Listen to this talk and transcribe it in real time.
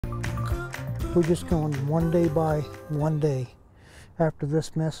We're just going one day by one day after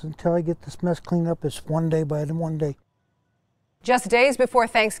this mess. Until I get this mess cleaned up, it's one day by one day. Just days before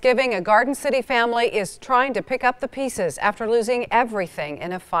Thanksgiving, a Garden City family is trying to pick up the pieces after losing everything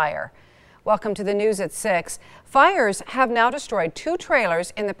in a fire. Welcome to the news at 6. Fires have now destroyed 2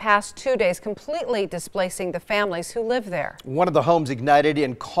 trailers in the past 2 days, completely displacing the families who live there. One of the homes ignited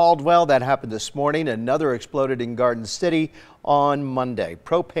in Caldwell. That happened this morning. Another exploded in Garden City on Monday.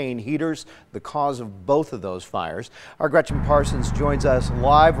 Propane heaters, the cause of both of those fires. Our Gretchen Parsons joins us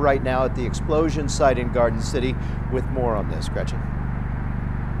live right now at the explosion site in Garden City with more on this. Gretchen.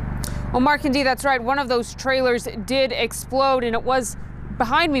 Well, Mark, indeed, that's right. One of those trailers did explode, and it was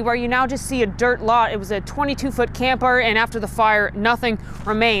behind me where you now just see a dirt lot. It was a 22-foot camper, and after the fire, nothing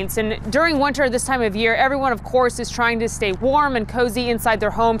remains. And during winter this time of year, everyone, of course, is trying to stay warm and cozy inside their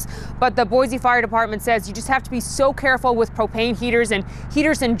homes. But the Boise Fire Department says you just have to be so careful with propane heaters and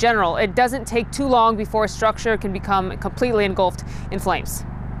heaters in general. It doesn't take too long before a structure can become completely engulfed in flames.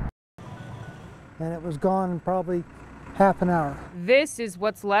 And it was gone in probably half an hour. This is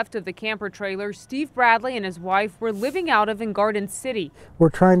what's left of the camper trailer Steve Bradley and his wife were living out of in Garden City. We're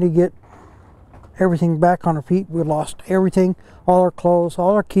trying to get everything back on our feet. We lost everything, all our clothes,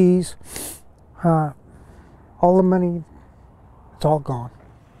 all our keys, all the money. It's all gone.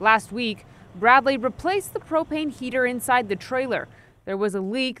 Last week, Bradley replaced the propane heater inside the trailer. There was a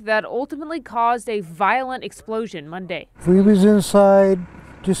leak that ultimately caused a violent explosion Monday. We was inside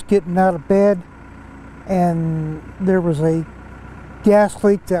just getting out of bed, and there was a gas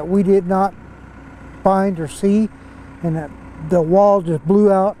leak that we did not find or see, and the wall just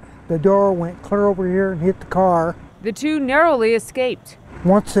blew out. The door went clear over here and hit the car. The 2 narrowly escaped.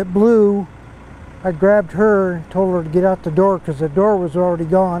 Once it blew, I grabbed her and told her to get out the door because the door was already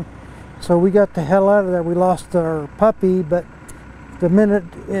gone. So we got the hell out of there. We lost our puppy, but the minute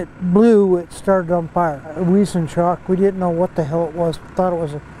it blew, it started on fire. We was in shock. We didn't know what the hell it was. We thought it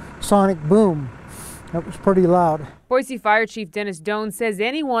was a sonic boom. It was pretty loud. Boise Fire Chief Dennis Doan says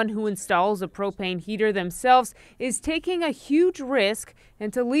anyone who installs a propane heater themselves is taking a huge risk,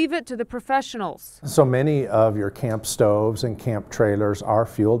 and to leave it to the professionals. So many of your camp stoves and camp trailers are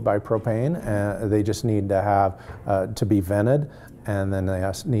fueled by propane, and they just need to have to be vented, and then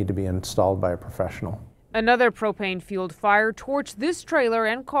they need to be installed by a professional. Another propane-fueled fire torched this trailer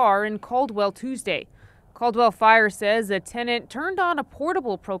and car in Caldwell Tuesday. Caldwell Fire says a tenant turned on a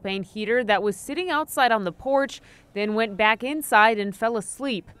portable propane heater that was sitting outside on the porch, then went back inside and fell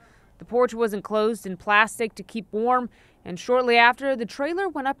asleep. The porch was enclosed in plastic to keep warm, and shortly after, the trailer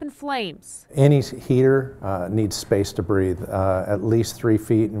went up in flames. Any heater needs space to breathe, at least 3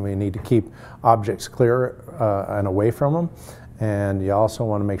 feet, and we need to keep objects clear and away from them. And you also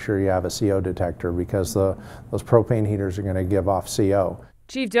want to make sure you have a CO detector because those propane heaters are going to give off CO.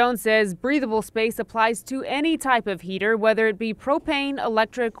 Chief Jones says breathable space applies to any type of heater, whether it be propane,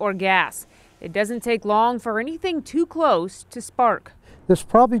 electric, or gas. It doesn't take long for anything too close to spark. This is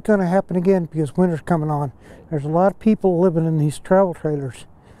probably going to happen again because winter's coming on. There's a lot of people living in these travel trailers.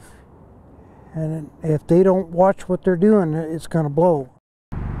 And if they don't watch what they're doing, it's going to blow.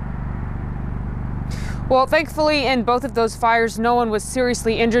 Well, thankfully, in both of those fires, no one was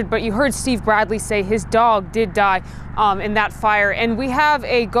seriously injured, but you heard Steve Bradley say his dog did die in that fire. And we have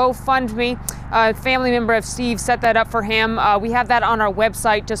a GoFundMe. A family member of Steve set that up for him. We have that on our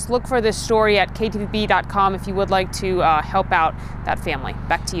website. Just look for this story at ktvb.com if you would like to help out that family.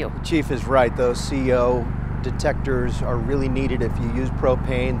 Back to you. The chief is right. Those CO detectors are really needed if you use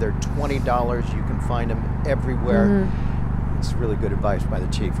propane. They're $20. You can find them everywhere. It's really good advice by the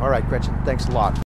chief. All right, Gretchen, thanks a lot.